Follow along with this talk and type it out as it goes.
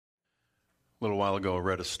A little while ago, I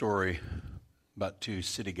read a story about two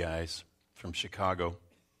city guys from Chicago.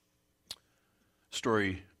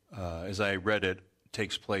 Story, as I read it,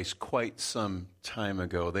 takes place quite some time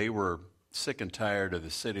ago. They were sick and tired of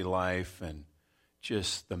the city life and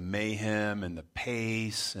just the mayhem and the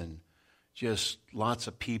pace and just lots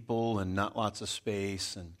of people and not lots of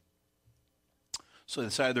space. And so they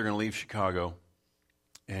decided they're going to leave Chicago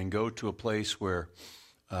and go to a place where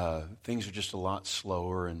things are just a lot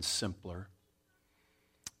slower and simpler.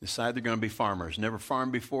 Decide they're going to be farmers. Never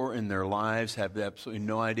farmed before in their lives, have absolutely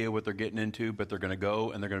no idea what they're getting into, but they're going to go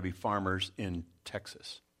and they're going to be farmers in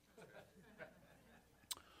Texas.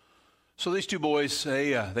 So these two boys, they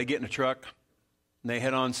get in a truck and they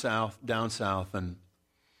head on down south, and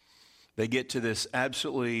they get to this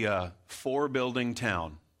absolutely four-building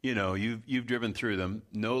town. You know, you've driven through them.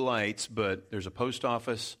 No lights, but there's a post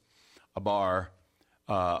office, a bar,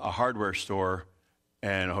 a hardware store,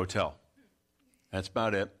 and a hotel. That's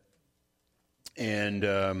about it. And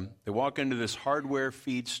they walk into this hardware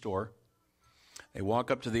feed store. They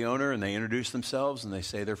walk up to the owner and they introduce themselves and they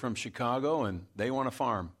say they're from Chicago and they want to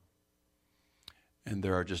farm. And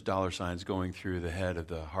there are just dollar signs going through the head of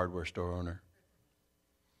the hardware store owner.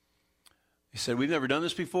 He said, "We've never done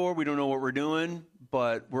this before. We don't know what we're doing,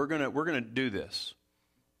 but we're gonna do this.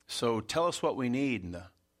 So tell us what we need." And the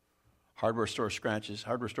hardware store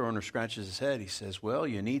owner scratches his head. He says, "Well,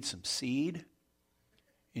 you need some seed.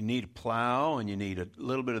 You need a plow, and you need a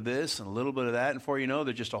little bit of this and a little bit of that." And before you know,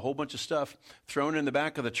 there's just a whole bunch of stuff thrown in the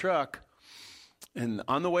back of the truck. And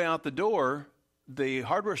on the way out the door, the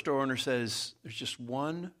hardware store owner says, "There's just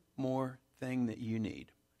one more thing that you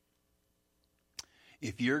need.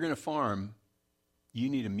 If you're going to farm, you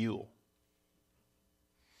need a mule.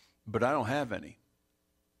 But I don't have any.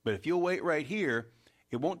 But if you'll wait right here,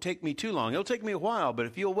 it won't take me too long. It'll take me a while, but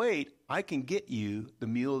if you'll wait, I can get you the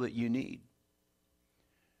mule that you need."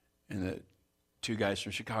 And the two guys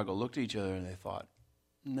from Chicago looked at each other and they thought,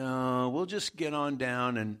 "No, we'll just get on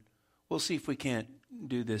down and we'll see if we can't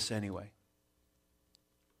do this anyway."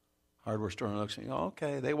 Hardware store looks at me, "Oh,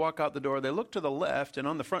 okay." They walk out the door. They look to the left, and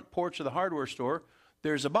on the front porch of the hardware store,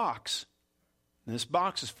 there's a box. And this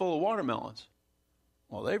box is full of watermelons.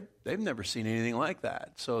 Well, they've never seen anything like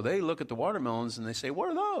that. So they look at the watermelons and they say, "What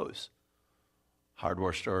are those?"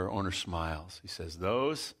 Hardware store owner smiles. He says,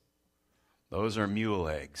 Those are mule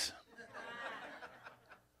eggs.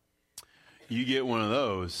 You get one of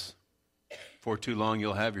those, for too long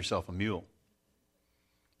you'll have yourself a mule."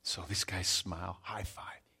 So these guys smile, high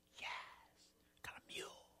five. "Yes, got a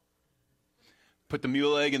mule." Put the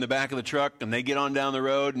mule egg in the back of the truck, and they get on down the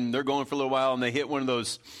road, and they're going for a little while, and they hit one of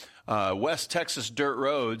those West Texas dirt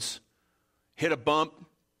roads, hit a bump.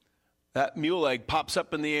 That mule egg pops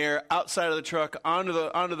up in the air, outside of the truck, onto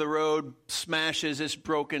the road, smashes. It's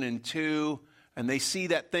broken in two. And they see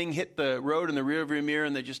that thing hit the road in the rearview mirror,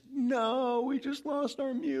 and they just, "No, we just lost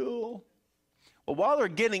our mule." Well, while they're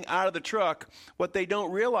getting out of the truck, what they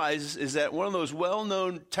don't realize is that one of those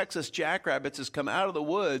well-known Texas jackrabbits has come out of the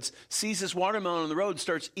woods, sees this watermelon on the road,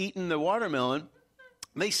 starts eating the watermelon.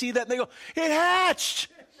 And they see that, and they go, "It hatched!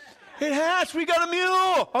 It hatched! We got a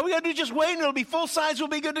mule! All we got to do is just wait, and it'll be full size. We'll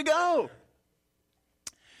be good to go."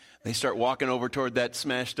 They start walking over toward that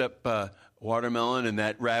smashed up watermelon, and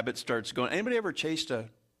that rabbit starts going. Anybody ever chased a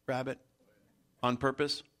rabbit on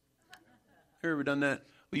purpose? You ever done that?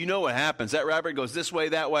 Well, you know what happens. That rabbit goes this way,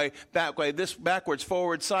 that way, this backwards,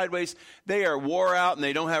 forward, sideways. They are wore out, and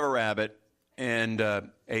they don't have a rabbit, and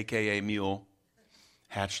a.k.a. mule,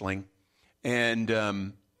 hatchling. And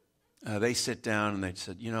they sit down, and they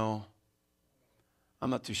said, "I'm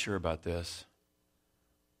not too sure about this.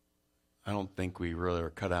 I don't think we really are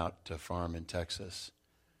cut out to farm in Texas."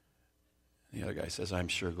 The other guy says, "I'm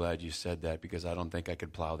sure glad you said that, because I don't think I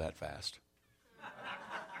could plow that fast."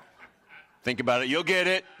 Think about it. You'll get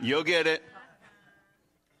it. You'll get it.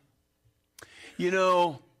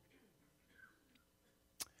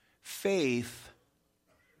 Faith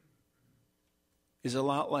is a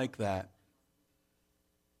lot like that.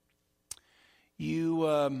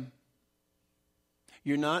 You're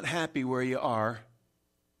not happy where you are,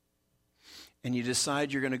 and you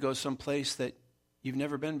decide you're going to go someplace that you've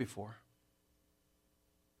never been before.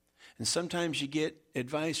 And sometimes you get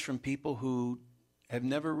advice from people who have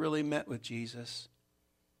never really met with Jesus,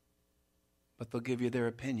 but they'll give you their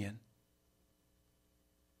opinion.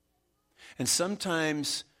 And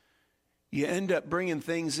sometimes you end up bringing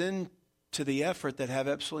things into the effort that have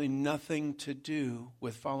absolutely nothing to do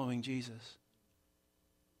with following Jesus,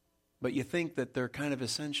 but you think that they're kind of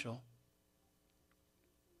essential.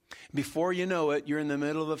 Before you know it, you're in the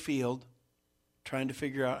middle of a field trying to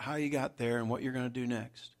figure out how you got there and what you're going to do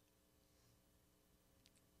next.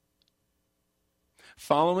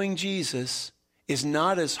 following Jesus is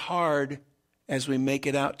not as hard as we make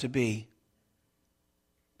it out to be.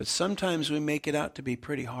 But sometimes we make it out to be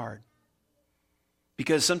pretty hard.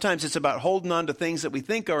 Because sometimes it's about holding on to things that we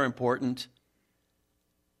think are important.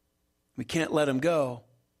 We can't let them go.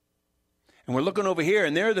 And we're looking over here,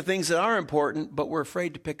 and there are the things that are important, but we're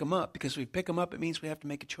afraid to pick them up. Because if we pick them up, it means we have to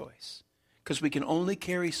make a choice. Because we can only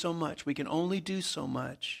carry so much. We can only do so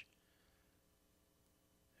much.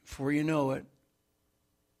 Before you know it,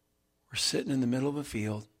 we're sitting in the middle of a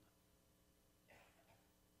field.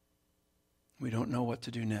 We don't know what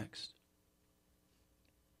to do next.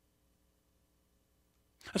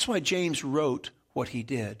 That's why James wrote what he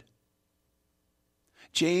did.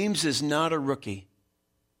 James is not a rookie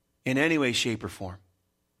in any way, shape, or form.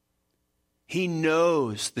 He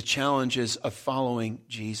knows the challenges of following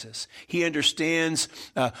Jesus. He understands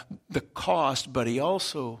the cost, but he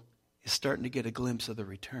also is starting to get a glimpse of the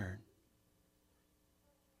return.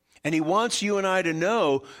 And he wants you and I to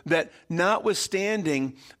know that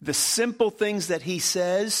notwithstanding the simple things that he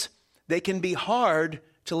says, they can be hard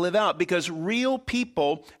to live out because real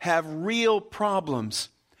people have real problems.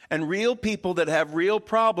 And real people that have real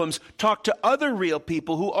problems talk to other real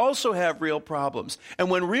people who also have real problems.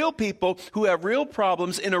 And when real people who have real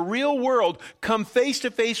problems in a real world come face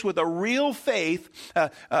to face with a real faith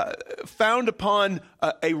found upon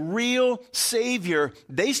a real Savior,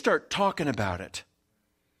 they start talking about it.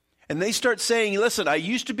 And they start saying, listen, I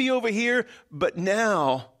used to be over here, but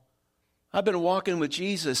now I've been walking with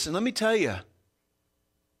Jesus. And let me tell you,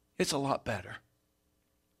 it's a lot better.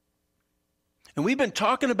 And we've been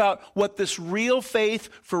talking about what this real faith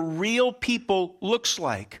for real people looks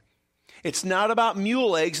like. It's not about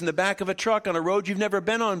mule eggs in the back of a truck on a road you've never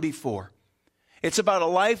been on before. It's about a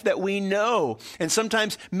life that we know, and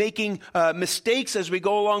sometimes making mistakes as we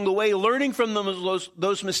go along the way, learning from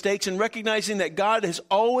those mistakes and recognizing that God has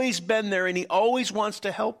always been there and he always wants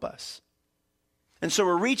to help us. And so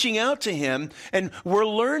we're reaching out to him and we're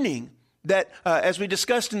learning that, as we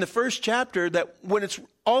discussed in the first chapter, that when it's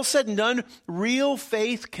all said and done, real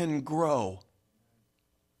faith can grow.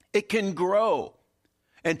 It can grow.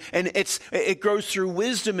 And it grows through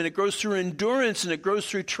wisdom, and it grows through endurance, and it grows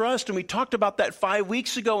through trust. And we talked about that 5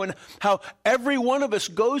 weeks ago and how every one of us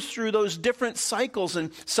goes through those different cycles.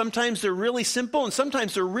 And sometimes they're really simple and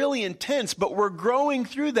sometimes they're really intense, but we're growing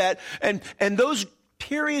through that. And those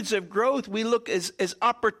periods of growth we look as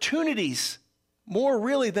opportunities more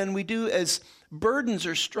really than we do as burdens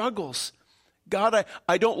or struggles. God,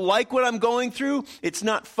 I don't like what I'm going through. It's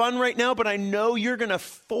not fun right now, but I know you're going to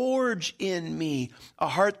forge in me a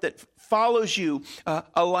heart that follows you,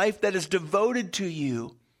 a life that is devoted to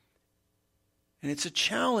you. And it's a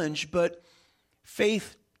challenge, but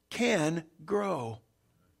faith can grow.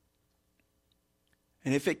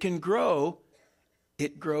 And if it can grow,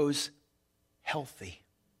 it grows healthy.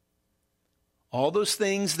 All those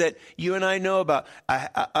things that you and I know about,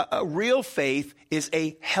 a real faith is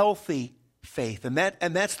a healthy faith. And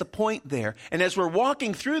that's the point there. And as we're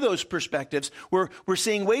walking through those perspectives, we're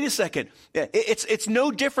seeing, wait a second, it's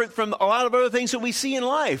no different from a lot of other things that we see in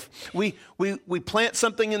life. We plant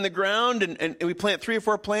something in the ground and we plant 3 or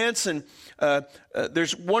 4 plants, and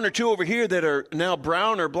there's 1 or 2 over here that are now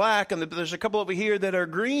brown or black, and there's a couple over here that are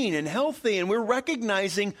green and healthy, and we're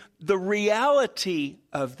recognizing the reality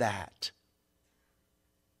of that.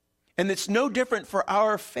 And it's no different for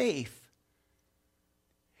our faith.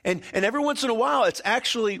 And every once in a while, it's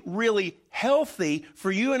actually really healthy for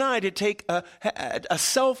you and I to take a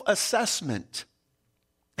self-assessment.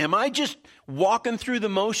 Am I just walking through the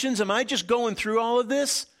motions? Am I just going through all of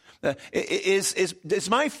this? Is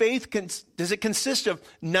my faith, does it consist of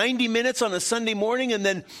 90 minutes on a Sunday morning and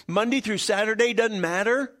then Monday through Saturday doesn't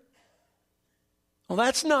matter? Well,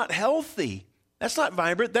 that's not healthy. That's not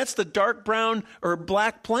vibrant. That's the dark brown or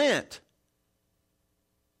black plant.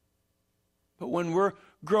 But when we're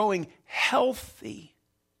growing healthy,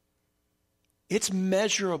 it's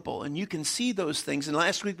measurable, and you can see those things. And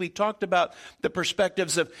last week we talked about the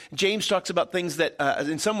perspectives of, James talks about things that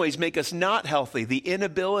in some ways make us not healthy, the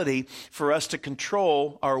inability for us to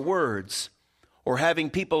control our words, or having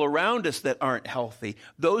people around us that aren't healthy.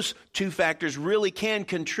 Those 2 factors really can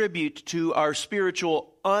contribute to our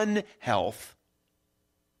spiritual unhealth.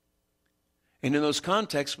 And in those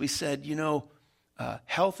contexts, we said,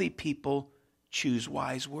 healthy people choose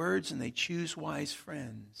wise words and they choose wise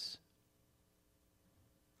friends.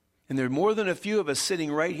 And there are more than a few of us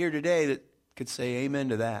sitting right here today that could say amen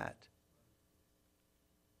to that.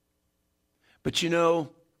 But the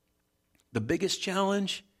biggest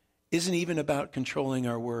challenge isn't even about controlling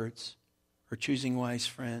our words or choosing wise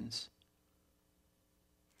friends.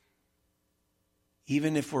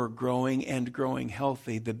 even if we're growing and growing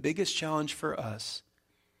healthy, the biggest challenge for us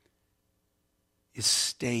is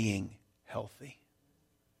staying healthy.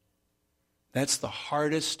 That's the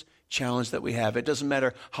hardest challenge that we have. It doesn't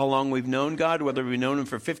matter how long we've known God, whether we've known Him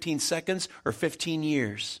for 15 seconds or 15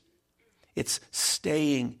 years. It's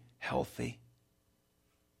staying healthy.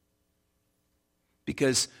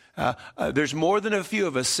 Because there's more than a few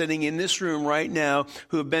of us sitting in this room right now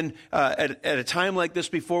who have been at a time like this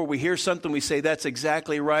before. We hear something, we say, that's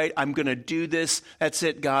exactly right. I'm going to do this. That's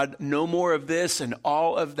it, God. No more of this and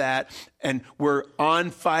all of that. And we're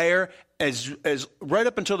on fire as right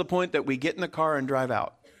up until the point that we get in the car and drive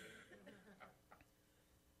out.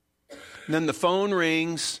 And then the phone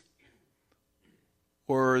rings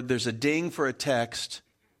or there's a ding for a text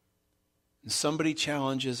and somebody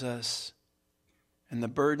challenges us. And the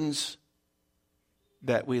burdens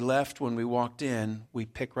that we left when we walked in, we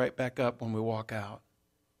pick right back up when we walk out.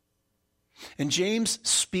 And James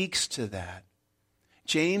speaks to that.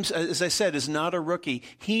 James, as I said, is not a rookie.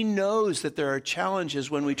 He knows that there are challenges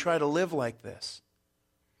when we try to live like this.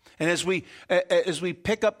 And as we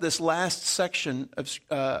pick up this last section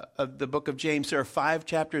of the book of James, there are 5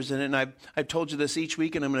 chapters in it, and I've told you this each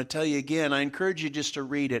week, and I'm going to tell you again. I encourage you just to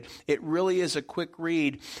read it. It really is a quick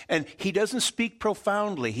read, and he doesn't speak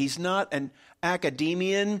profoundly. He's not an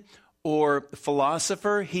academician or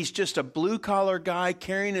philosopher. He's just a blue-collar guy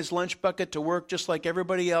carrying his lunch bucket to work just like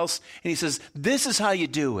everybody else, and he says, this is how you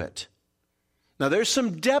do it. Now, there's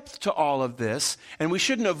some depth to all of this, and we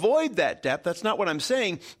shouldn't avoid that depth. That's not what I'm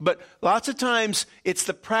saying. But lots of times, it's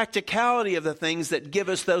the practicality of the things that give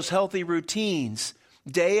us those healthy routines.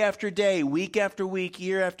 Day after day, week after week,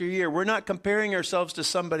 year after year. We're not comparing ourselves to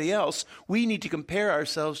somebody else. We need to compare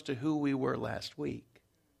ourselves to who we were last week.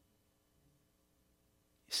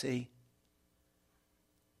 You see?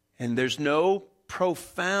 And there's no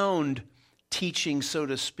profound teaching, so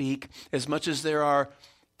to speak, as much as there are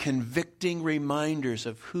convicting reminders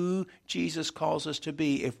of who Jesus calls us to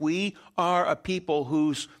be. If we are a people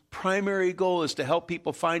whose primary goal is to help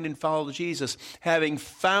people find and follow Jesus, having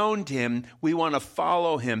found Him, we want to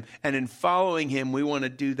follow Him. And in following Him, we want to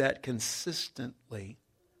do that consistently.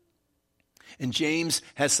 And James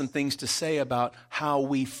has some things to say about how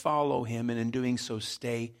we follow Him, and in doing so,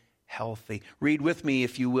 stay healthy. Read with me,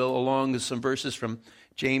 if you will, along with some verses from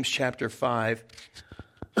James chapter 5.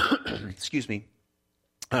 Excuse me.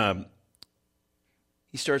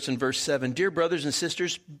 He starts in verse 7. Dear brothers and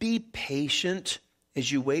sisters, be patient as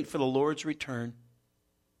you wait for the Lord's return.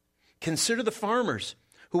 Consider the farmers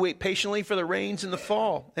who wait patiently for the rains in the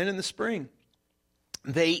fall and in the spring.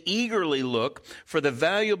 They eagerly look for the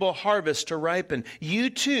valuable harvest to ripen. You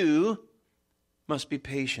too must be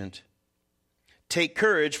patient. Take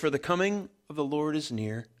courage, for the coming of the Lord is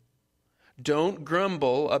near. Don't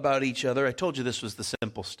grumble about each other. I told you this was the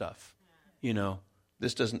simple stuff, you know.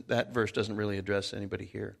 That verse doesn't really address anybody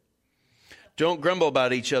here. Don't grumble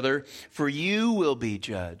about each other, for you will be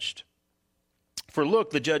judged. For look,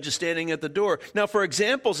 the judge is standing at the door. Now, for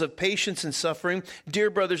examples of patience and suffering, dear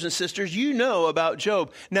brothers and sisters, you know about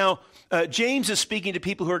Job. Now, James is speaking to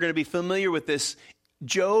people who are going to be familiar with this.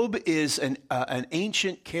 Job is an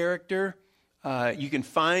ancient character. You can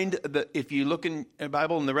find if you look in the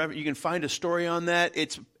Bible you can find a story on that.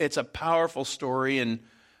 It's a powerful story, and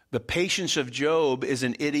the patience of Job is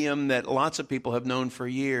an idiom that lots of people have known for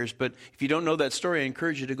years. But if you don't know that story, I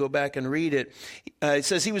encourage you to go back and read it. It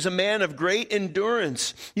says he was a man of great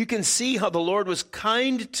endurance. You can see how the Lord was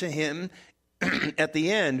kind to him at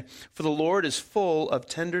the end. For the Lord is full of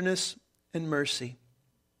tenderness and mercy.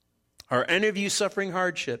 Are any of you suffering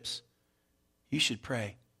hardships? You should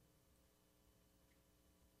pray.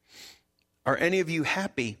 Are any of you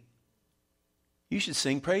happy? You should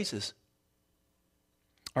sing praises.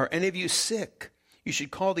 Are any of you sick? You should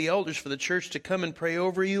call the elders for the church to come and pray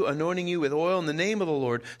over you, anointing you with oil in the name of the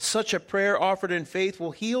Lord. Such a prayer offered in faith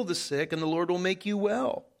will heal the sick, and the Lord will make you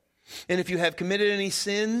well. And if you have committed any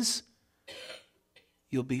sins,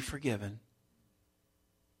 you'll be forgiven.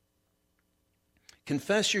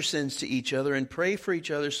 Confess your sins to each other and pray for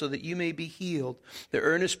each other so that you may be healed. The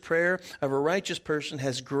earnest prayer of a righteous person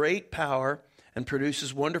has great power and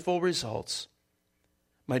produces wonderful results.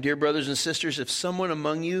 My dear brothers and sisters, if someone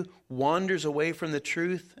among you wanders away from the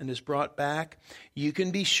truth and is brought back, you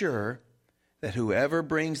can be sure that whoever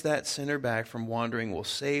brings that sinner back from wandering will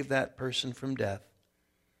save that person from death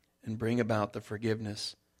and bring about the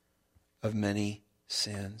forgiveness of many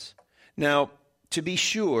sins. Now, to be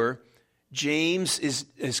sure, James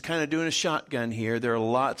is kind of doing a shotgun here. There are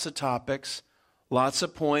lots of topics, lots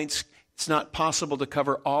of points. It's not possible to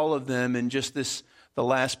cover all of them in just the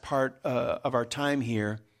last part of our time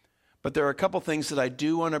here. But there are a couple things that I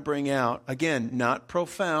do want to bring out. Again, not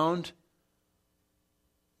profound,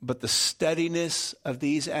 but the steadiness of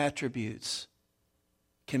these attributes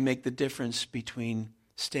can make the difference between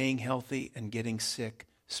staying healthy and getting sick,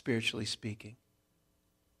 spiritually speaking.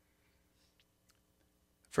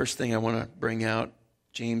 First thing I want to bring out,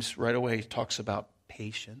 James right away talks about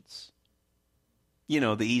patience. You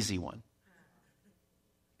know, the easy one.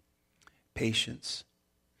 Patience.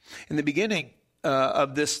 In the beginning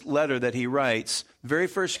of this letter that he writes, very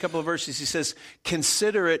first couple of verses, he says,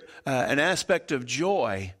 consider it an aspect of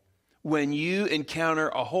joy when you encounter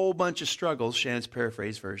a whole bunch of struggles, Shannon's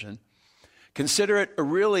paraphrase version. Consider it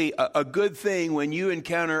a good thing when you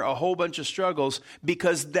encounter a whole bunch of struggles,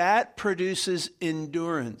 because that produces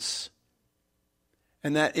endurance.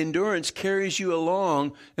 And that endurance carries you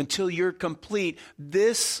along until you're complete.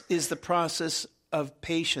 This is the process of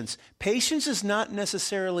patience. Patience is not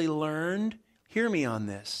necessarily learned. Hear me on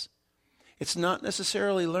this. It's not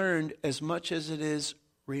necessarily learned as much as it is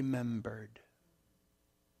remembered.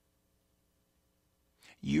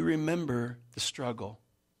 You remember the struggle.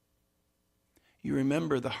 You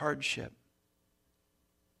remember the hardship.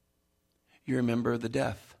 You remember the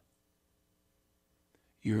death.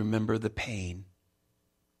 You remember the pain.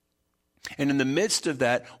 And in the midst of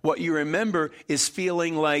that, what you remember is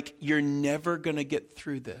feeling like you're never going to get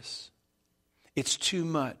through this. It's too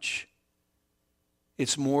much.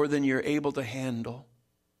 It's more than you're able to handle.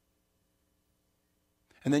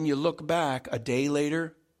 And then you look back a day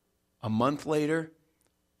later, a month later,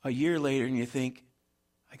 a year later, and you think,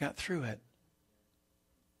 I got through it.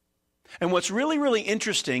 And what's really, really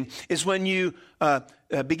interesting is when you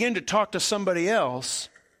begin to talk to somebody else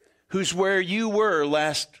who's where you were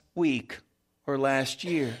last week or last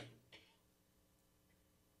year.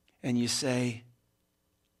 And you say,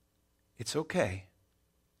 it's okay.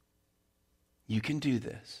 You can do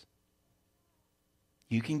this.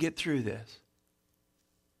 You can get through this.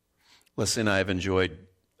 Leslie and I have enjoyed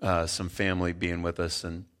some family being with us,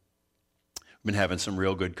 and we've been having some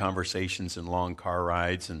real good conversations and long car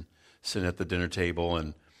rides and sitting at the dinner table.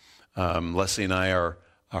 And Leslie and I are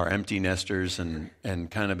empty nesters and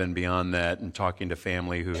kind of been beyond that, and talking to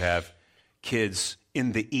family who have kids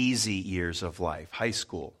in the easy years of life, high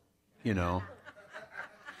school,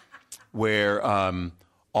 where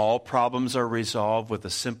all problems are resolved with a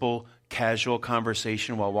simple, casual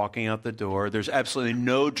conversation while walking out the door. There's absolutely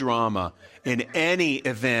no drama in any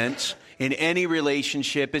event, in any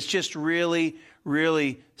relationship. It's just really,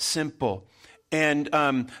 really simple. And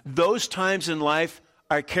those times in life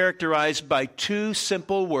are characterized by two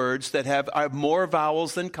simple words that have more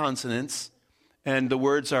vowels than consonants. And the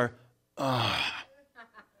words are,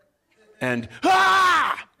 and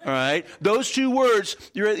ah! All right? Those two words,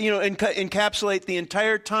 encapsulate the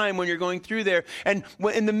entire time when you're going through there. And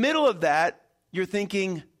in the middle of that, you're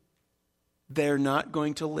thinking, they're not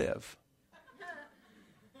going to live.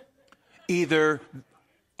 Either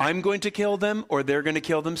I'm going to kill them or they're going to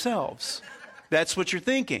kill themselves. That's what you're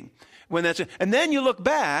thinking. And then you look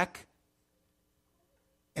back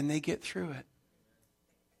and they get through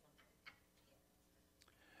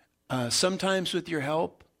it. Sometimes with your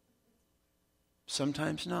help,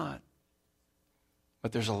 sometimes not.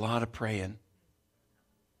 But there's a lot of praying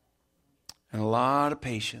and a lot of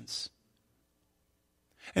patience.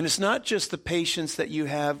 And it's not just the patience that you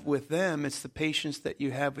have with them, it's the patience that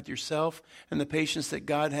you have with yourself and the patience that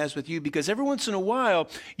God has with you. Because every once in a while,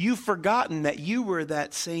 you've forgotten that you were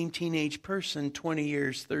that same teenage person 20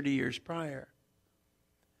 years, 30 years prior.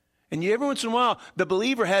 And every once in a while, the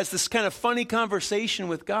believer has this kind of funny conversation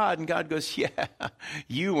with God, and God goes, yeah,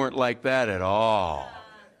 you weren't like that at all.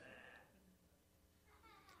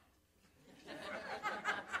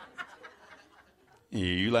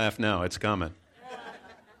 You laugh now, it's coming.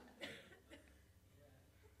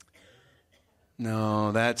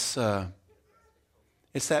 No, it's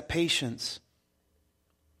that patience.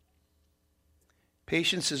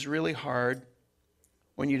 Patience is really hard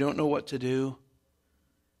when you don't know what to do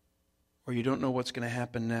or you don't know what's going to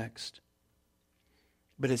happen next.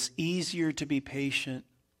 But it's easier to be patient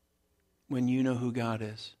when you know who God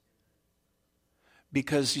is.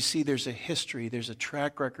 Because you see, there's a history, there's a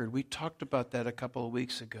track record. We talked about that a couple of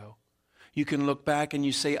weeks ago. You can look back and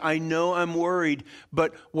you say, I know I'm worried,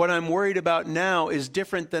 but what I'm worried about now is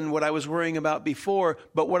different than what I was worrying about before.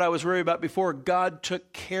 But what I was worried about before, God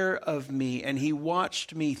took care of me and He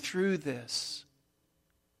watched me through this.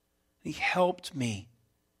 He helped me.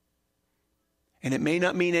 And it may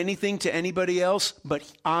not mean anything to anybody else, but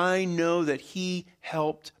I know that He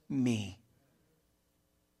helped me.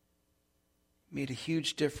 It made a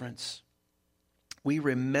huge difference. We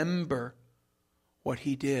remember what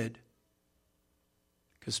He did.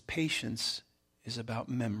 Because patience is about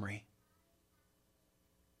memory.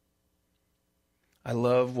 I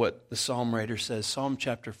love what the psalm writer says. Psalm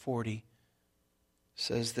chapter 40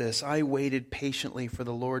 says this, I waited patiently for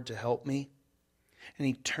the Lord to help me, and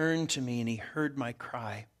he turned to me and he heard my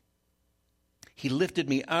cry. He lifted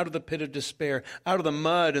me out of the pit of despair, out of the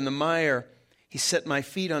mud and the mire. He set my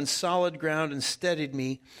feet on solid ground and steadied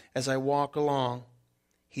me as I walk along.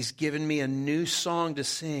 He's given me a new song to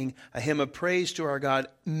sing, a hymn of praise to our God.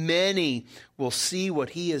 Many will see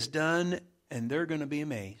what he has done, and they're going to be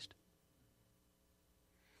amazed.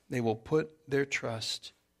 They will put their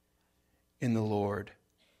trust in the Lord.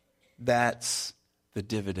 That's the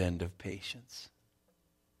dividend of patience,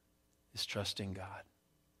 is trusting God.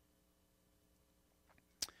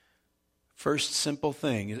 First simple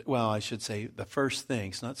thing, well, I should say the first thing,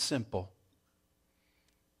 it's not simple.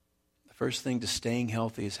 The first thing to staying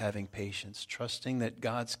healthy is having patience, trusting that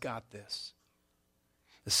God's got this.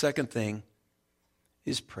 The second thing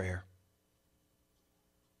is prayer.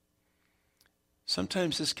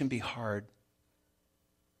 Sometimes this can be hard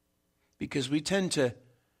because we tend to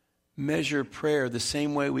measure prayer the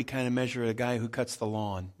same way we kind of measure a guy who cuts the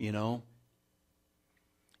lawn, you know.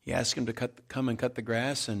 You ask him to come and cut the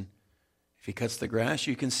grass, and if he cuts the grass,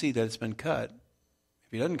 you can see that it's been cut.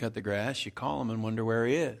 If he doesn't cut the grass, you call him and wonder where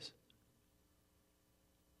he is.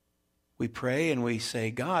 We pray and we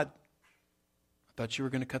say, God, I thought you were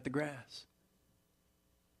going to cut the grass.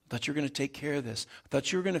 I thought you were going to take care of this. I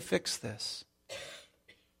thought you were going to fix this. I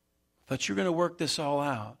thought you were going to work this all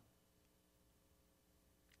out.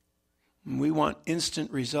 And we want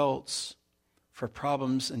instant results for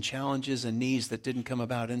problems and challenges and needs that didn't come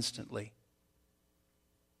about instantly.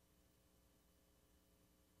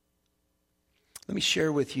 Let me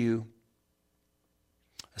share with you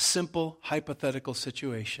a simple hypothetical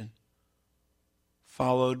situation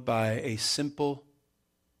followed by a simple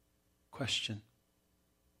question.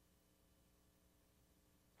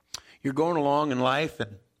 You're going along in life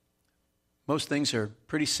and most things are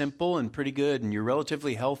pretty simple and pretty good, and you're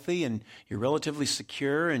relatively healthy and you're relatively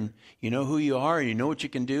secure, and you know who you are and you know what you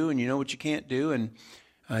can do and you know what you can't do, and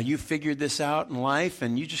you figured this out in life,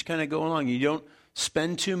 and you just kind of go along. You don't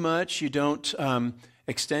spend too much. You don't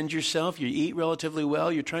extend yourself. You eat relatively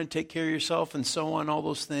well. You're trying to take care of yourself and so on, all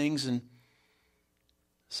those things. And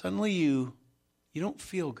suddenly you don't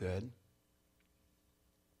feel good.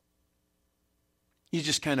 You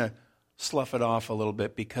just kind of slough it off a little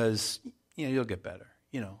bit because, you'll get better.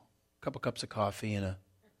 A couple cups of coffee and a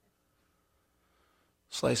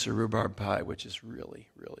slice of rhubarb pie, which is really,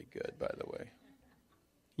 really good, by the way.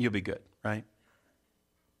 You'll be good, right?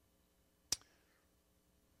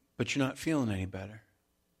 But you're not feeling any better.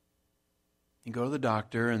 You go to the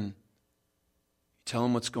doctor and you tell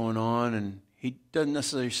him what's going on, and he doesn't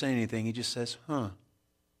necessarily say anything. He just says,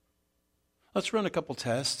 let's run a couple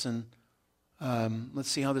tests and let's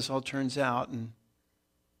see how this all turns out. And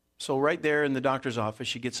so right there in the doctor's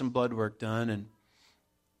office, you get some blood work done,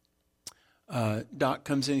 and doc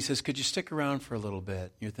comes in. He says, could you stick around for a little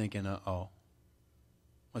bit? You're thinking, uh-oh,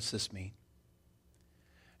 what's this mean?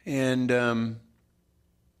 And then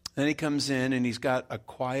he comes in, and he's got a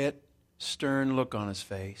quiet, stern look on his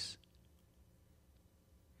face.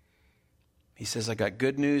 He says, I got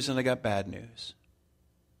good news and I got bad news.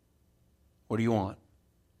 What do you want?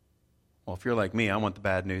 Well, if you're like me, I want the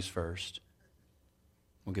bad news first.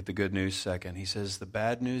 We'll get the good news second. He says, the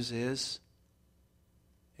bad news is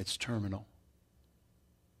it's terminal.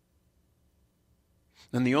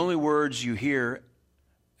 And the only words you hear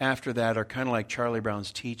after that are kind of like Charlie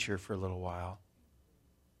Brown's teacher for a little while.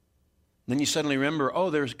 Then you suddenly remember,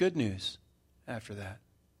 there's good news after that.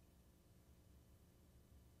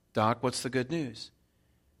 Doc, what's the good news?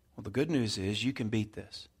 Well, the good news is you can beat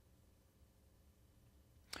this.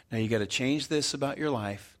 Now you got to change this about your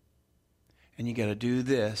life, and you got to do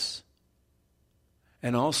this.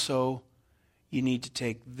 And also, you need to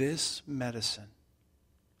take this medicine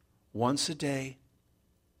once a day,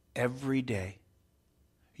 every day.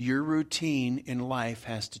 Your routine in life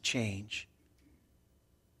has to change.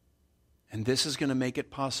 And this is going to make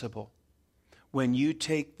it possible. When you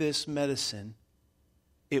take this medicine,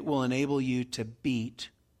 it will enable you to beat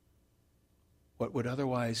what would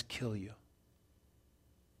otherwise kill you.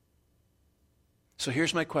 So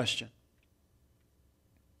here's my question.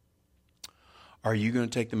 Are you going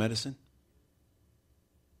to take the medicine?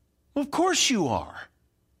 Well, of course you are.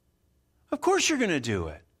 Of course you're going to do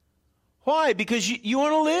it. Why? Because you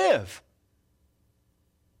want to live.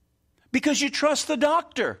 Because you trust the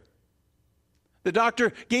doctor. The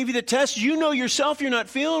doctor gave you the test. You know yourself you're not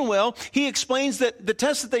feeling well. He explains that the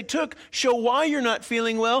tests that they took show why you're not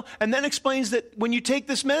feeling well, and then explains that when you take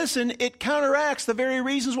this medicine, it counteracts the very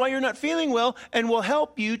reasons why you're not feeling well and will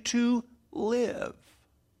help you to live.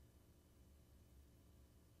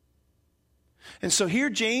 And so here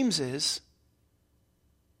James is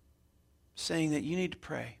saying that you need to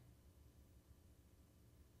pray.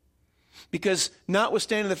 Because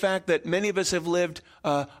notwithstanding the fact that many of us have lived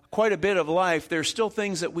quite a bit of life, there's still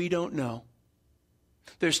things that we don't know.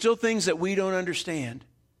 There's still things that we don't understand.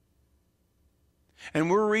 And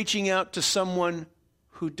we're reaching out to someone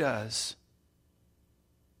who does.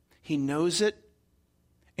 He knows it,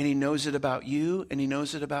 and he knows it about you, and he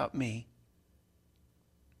knows it about me.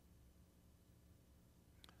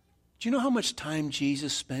 Do you know how much time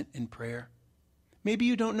Jesus spent in prayer? Maybe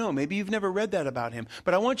you don't know. Maybe you've never read that about him.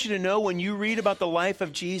 But I want you to know when you read about the life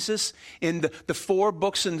of Jesus in the 4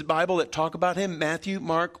 books in the Bible that talk about him, Matthew,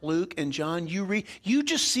 Mark, Luke, and John, you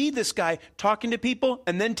just see this guy talking to people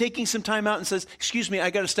and then taking some time out and says, excuse me,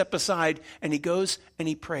 I got to step aside. And he goes and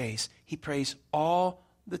he prays. He prays all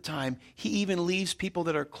the time. He even leaves people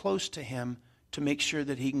that are close to him to make sure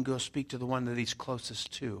that he can go speak to the one that he's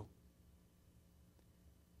closest to.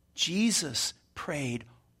 Jesus prayed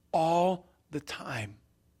all the time.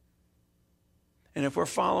 And if we're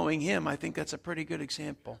following him, I think that's a pretty good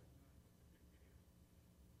example.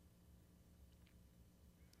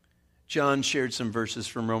 John shared some verses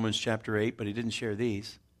from Romans chapter 8, but he didn't share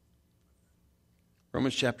these.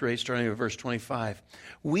 Romans chapter 8, starting at verse 25.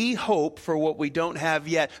 We hope for what we don't have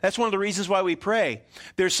yet. That's one of the reasons why we pray.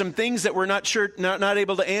 There's some things that we're not sure, not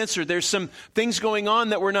able to answer. There's some things going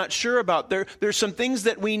on that we're not sure about. There's some things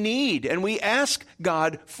that we need, and we ask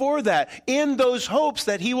God for that in those hopes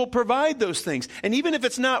that he will provide those things. And even if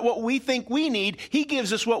it's not what we think we need, he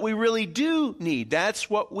gives us what we really do need. That's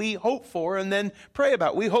what we hope for and then pray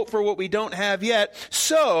about. We hope for what we don't have yet.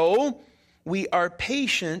 So we are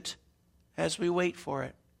patient as we wait for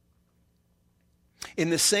it. In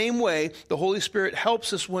the same way, the Holy Spirit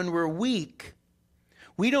helps us when we're weak.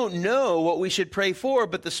 We don't know what we should pray for,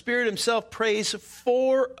 but the Spirit himself prays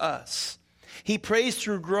for us. He prays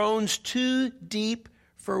through groans too deep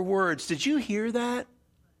for words. Did you hear that?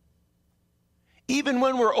 Even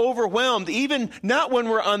when we're overwhelmed, even not when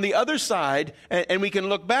we're on the other side, and we can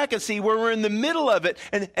look back and see where we're in the middle of it.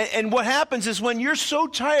 And what happens is when you're so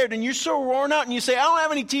tired and you're so worn out and you say, I don't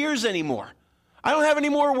have any tears anymore. I don't have any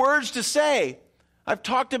more words to say. I've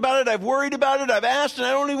talked about it. I've worried about it. I've asked and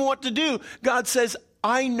I don't even know what to do. God says,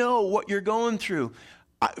 I know what you're going through.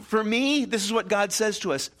 For me, this is what God says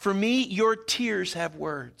to us. For me, your tears have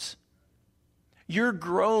words. Your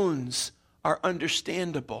groans are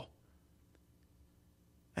understandable.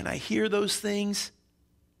 And I hear those things,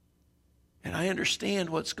 and I understand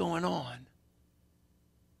what's going on.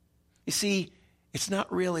 You see, it's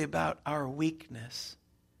not really about our weakness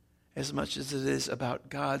as much as it is about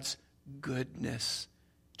God's goodness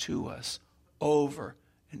to us over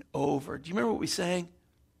and over. Do you remember what we sang?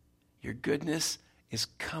 Your goodness is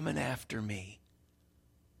coming after me.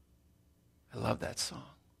 I love that song.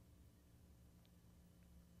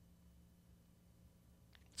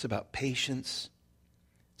 It's about patience.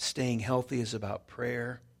 Staying healthy is about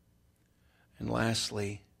prayer. And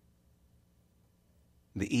lastly,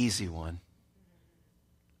 the easy one,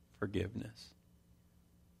 forgiveness.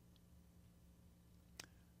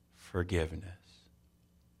 Forgiveness.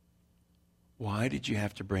 Why did you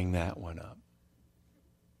have to bring that one up?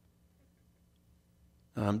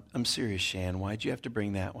 I'm serious, Shan. Why did you have to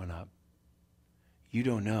bring that one up? You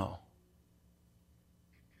don't know.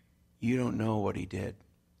 You don't know what he did.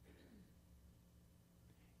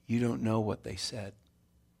 You don't know what they said.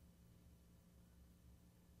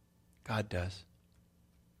 God does.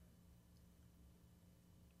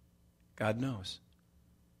 God knows.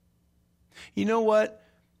 You know what?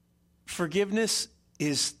 Forgiveness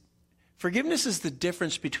is the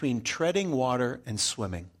difference between treading water and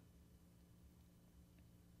swimming.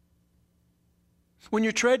 When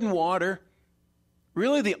you're treading water,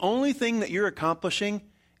 really the only thing that you're accomplishing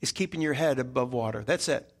is keeping your head above water. That's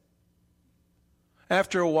it.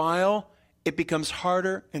 After a while, it becomes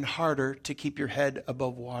harder and harder to keep your head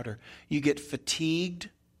above water. You get fatigued,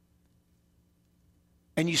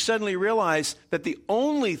 and you suddenly realize that the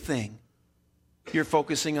only thing you're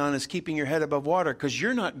focusing on is keeping your head above water because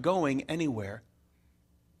you're not going anywhere.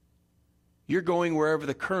 You're going wherever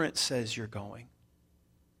the current says you're going.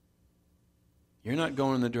 You're not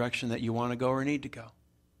going in the direction that you want to go or need to go.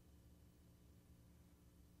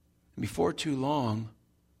 And before too long,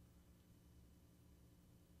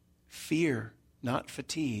 fear, not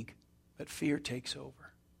fatigue, but fear takes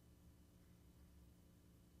over.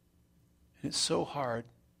 And it's so hard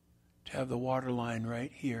to have the water line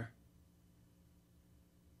right here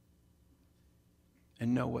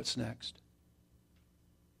and know what's next.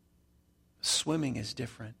 Swimming is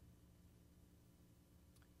different.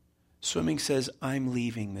 Swimming says, I'm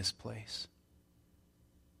leaving this place.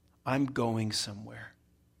 I'm going somewhere.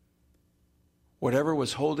 Whatever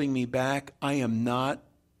was holding me back, I'm not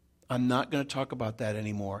going to talk about that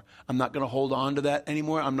anymore. I'm not going to hold on to that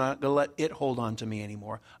anymore. I'm not going to let it hold on to me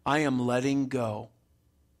anymore. I am letting go.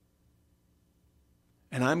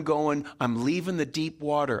 And I'm leaving the deep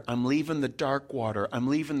water. I'm leaving the dark water. I'm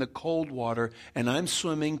leaving the cold water. And I'm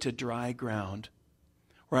swimming to dry ground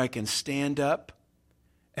where I can stand up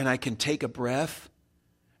and I can take a breath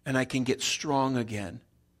and I can get strong again.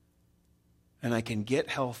 And I can get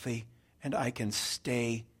healthy and I can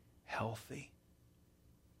stay healthy.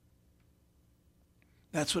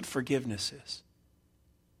 That's what forgiveness is.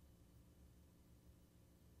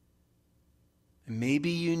 And maybe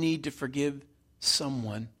you need to forgive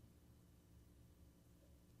someone.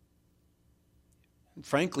 And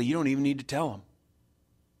frankly, you don't even need to tell them.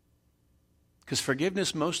 Because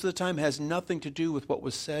forgiveness most of the time has nothing to do with what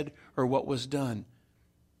was said or what was done.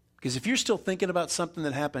 Because if you're still thinking about something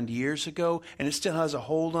that happened years ago and it still has a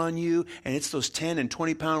hold on you and it's those 10 and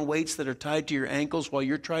 20 pound weights that are tied to your ankles while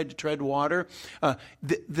you're trying to tread water,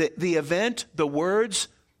 the event, the words,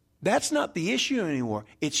 that's not the issue anymore.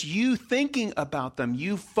 It's you thinking about them,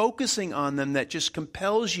 you focusing on them that just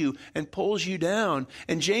compels you and pulls you down.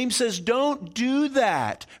 And James says, don't do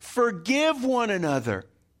that. Forgive one another.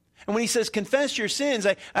 And when he says confess your sins,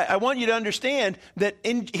 I want you to understand that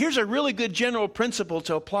here's a really good general principle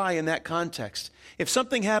to apply in that context. If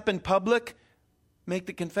something happened public, make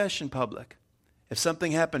the confession public. If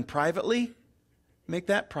something happened privately, make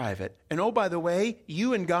that private. And oh, by the way,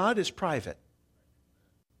 you and God is private.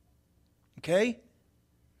 Okay?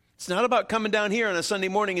 It's not about coming down here on a Sunday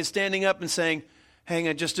morning and standing up and saying, hang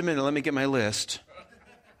on just a minute, let me get my list.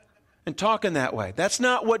 And talking that way. That's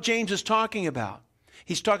not what James is talking about.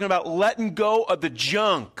 He's talking about letting go of the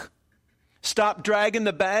junk. Stop dragging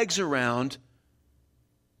the bags around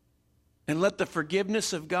and let the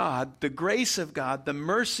forgiveness of God, the grace of God, the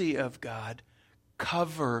mercy of God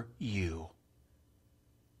cover you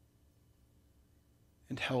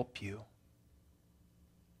and help you.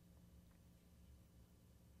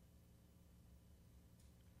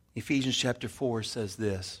 Ephesians chapter 4 says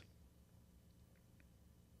this: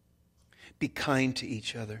 be kind to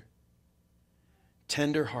each other,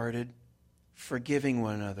 tender-hearted, forgiving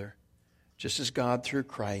one another, just as God through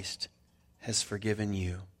Christ has forgiven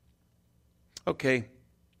you. Okay,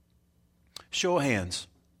 show of hands.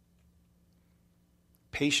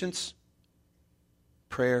 Patience,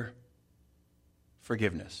 prayer,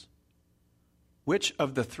 forgiveness. Which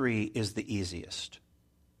of the three is the easiest?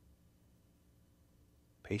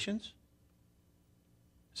 Patience?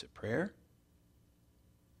 Is it prayer?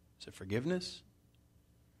 Is it forgiveness?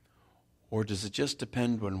 Or does it just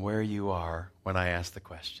depend on where you are when I ask the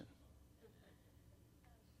question?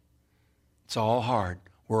 It's all hard.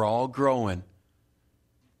 We're all growing.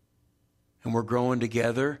 And we're growing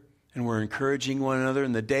together, and we're encouraging one another.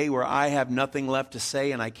 And the day where I have nothing left to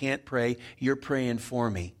say and I can't pray, you're praying for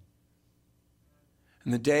me.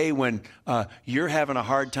 And the day when you're having a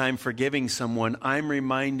hard time forgiving someone, I'm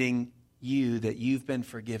reminding you that you've been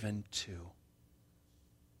forgiven too.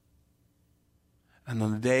 And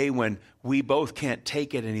on the day when we both can't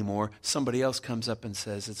take it anymore, somebody else comes up and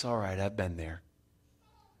says, it's all right, I've been there.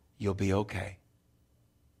 You'll be okay.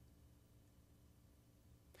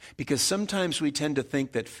 Because sometimes we tend to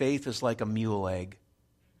think that faith is like a mule egg.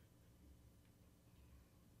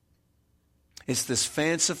 It's this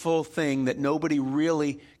fanciful thing that nobody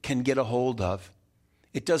really can get a hold of.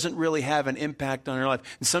 It doesn't really have an impact on our life.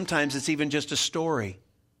 And sometimes it's even just a story.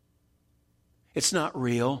 It's not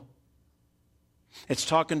real. It's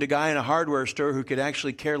talking to a guy in a hardware store who could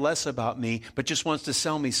actually care less about me, but just wants to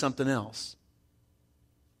sell me something else.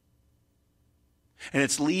 And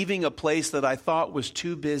it's leaving a place that I thought was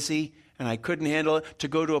too busy and I couldn't handle it to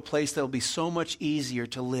go to a place that will be so much easier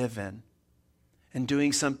to live in. And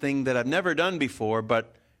doing something that I've never done before,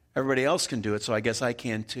 but everybody else can do it, so I guess I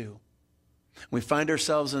can too. We find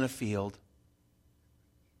ourselves in a field,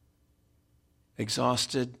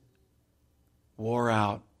 exhausted, wore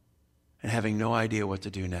out, and having no idea what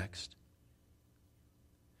to do next.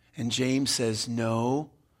 And James says, no,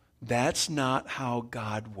 that's not how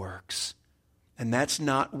God works. And that's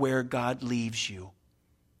not where God leaves you.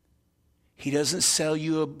 He doesn't sell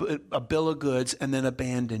you a bill of goods and then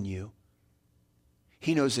abandon you.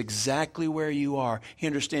 He knows exactly where you are. He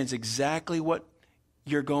understands exactly what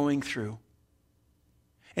you're going through.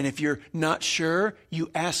 And if you're not sure, you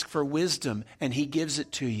ask for wisdom, and he gives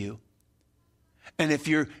it to you. And if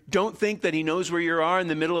you don't think that he knows where you are in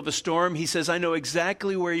the middle of a storm, he says, I know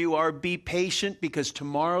exactly where you are. Be patient, because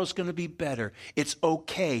tomorrow's going to be better. It's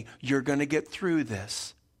okay. You're going to get through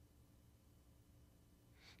this.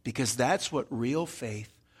 Because that's what real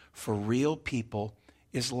faith for real people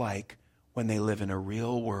is like when they live in a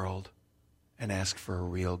real world and ask for a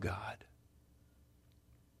real God.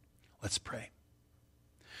 Let's pray.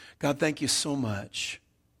 God, thank you so much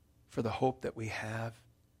for the hope that we have,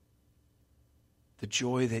 the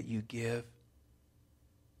joy that you give.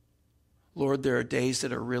 Lord, there are days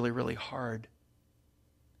that are really, really hard.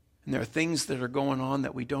 And there are things that are going on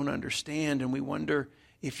that we don't understand, and we wonder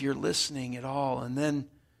if you're listening at all. And then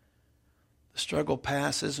the struggle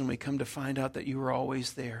passes, and we come to find out that you were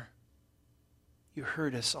always there. You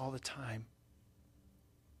heard us all the time.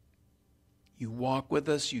 You walk with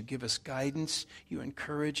us. You give us guidance. You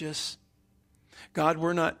encourage us. God,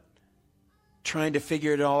 we're not trying to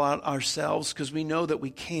figure it all out ourselves, because we know that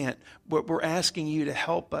we can't. But we're asking you to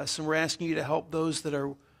help us, and we're asking you to help those that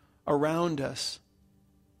are around us.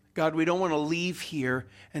 God, we don't want to leave here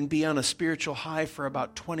and be on a spiritual high for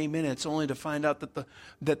about 20 minutes only to find out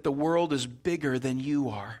that the world is bigger than you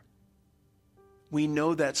are. We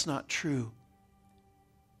know that's not true.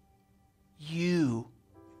 You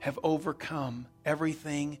have overcome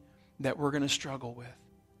everything that we're going to struggle with.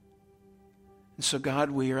 And so, God,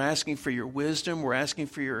 we are asking for your wisdom. We're asking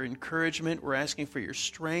for your encouragement. We're asking for your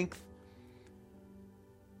strength.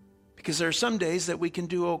 Because there are some days that we can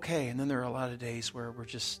do okay, and then there are a lot of days where we're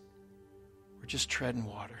just treading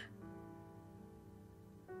water.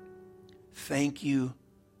 Thank you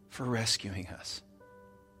for rescuing us.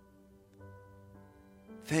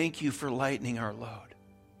 Thank you for lightening our load.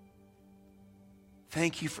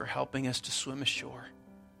 Thank you for helping us to swim ashore.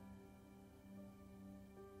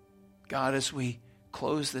 God, as we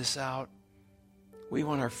close this out, we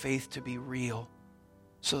want our faith to be real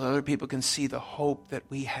so that other people can see the hope that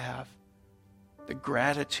we have, the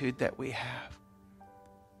gratitude that we have,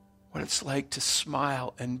 what it's like to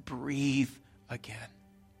smile and breathe again.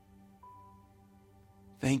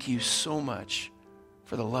 Thank you so much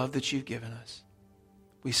for the love that you've given us.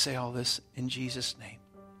 We say all this in Jesus' name.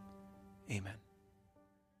 Amen.